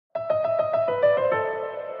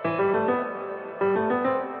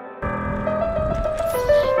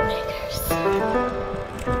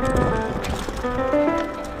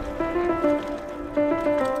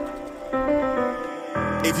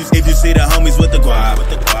If you see the homies with the guap,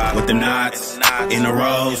 with the knots, in the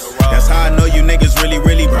rows, that's how I know you niggas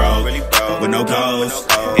really broke, with no goals,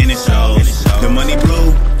 and it shows. The money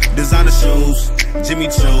blue, designer shoes, Jimmy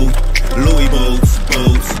Choo, Louis boots.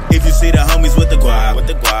 If you see the homies with the guap,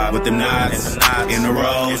 with the knots, in the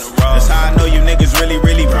rows, that's how I know you niggas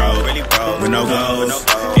really broke, with no goals,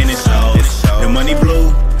 and it shows. The money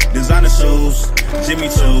blue, designer shoes, Jimmy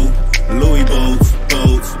Choo, Louis boots.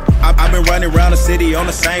 I've been running around the city on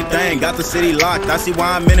the same thing. Got the city locked, I see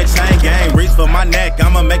why I'm in a chain gang. Reach for my neck,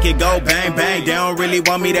 I'ma make it go bang bang. They don't really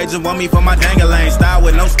want me, they just want me for my dang-a-lane. Style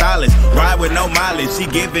with no stylist, ride with no mileage. She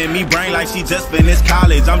giving me brain like she just finished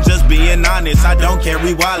college. I'm just being honest, I don't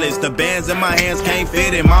carry wallets. The bands in my hands can't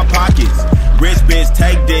fit in my pockets. Rich bitch,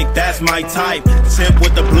 take dick, that's my type. Tip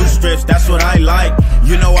with the blue strips, that's what I like.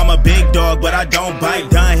 You know I'm a big dog, but I don't bite.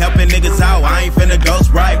 Done helping niggas out, I ain't finna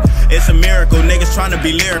ghost right. It's a miracle, niggas tryna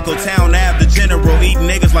be lyrical. Town Ave, the general, eating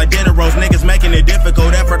niggas like dinner rolls. Niggas making it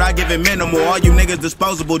difficult, effort I give it minimal. All you niggas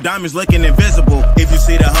disposable, diamonds looking invisible. If you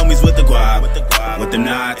see the homies with the guap, with the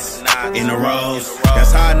knots, in the rows,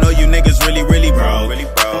 that's how I know you niggas really broke,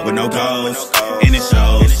 with no goals, and it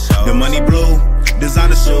shows. The money blue,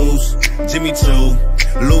 designer shoes, Jimmy Choo,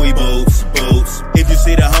 Louis boots. If you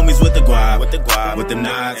see the homies with the guap, with the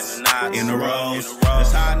knots, in the rows,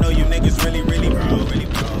 that's how I know you niggas really broke,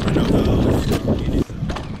 with no goals.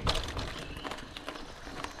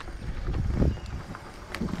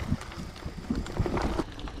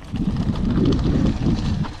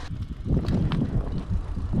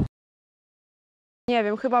 Nie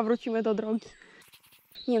wiem, chyba wrócimy do drogi.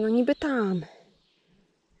 Nie no, niby tam.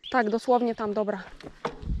 Tak, dosłownie tam, dobra.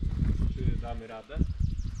 Czy damy radę?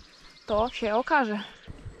 To się okaże.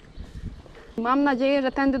 Mam nadzieję,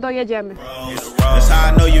 że tędy dojedziemy. That's how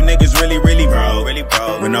I know you niggas really broke,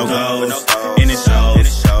 with no goals, and it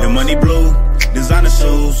shows. The money blue, designer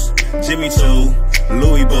shoes, Jimmy Choo,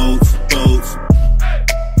 Louis boots.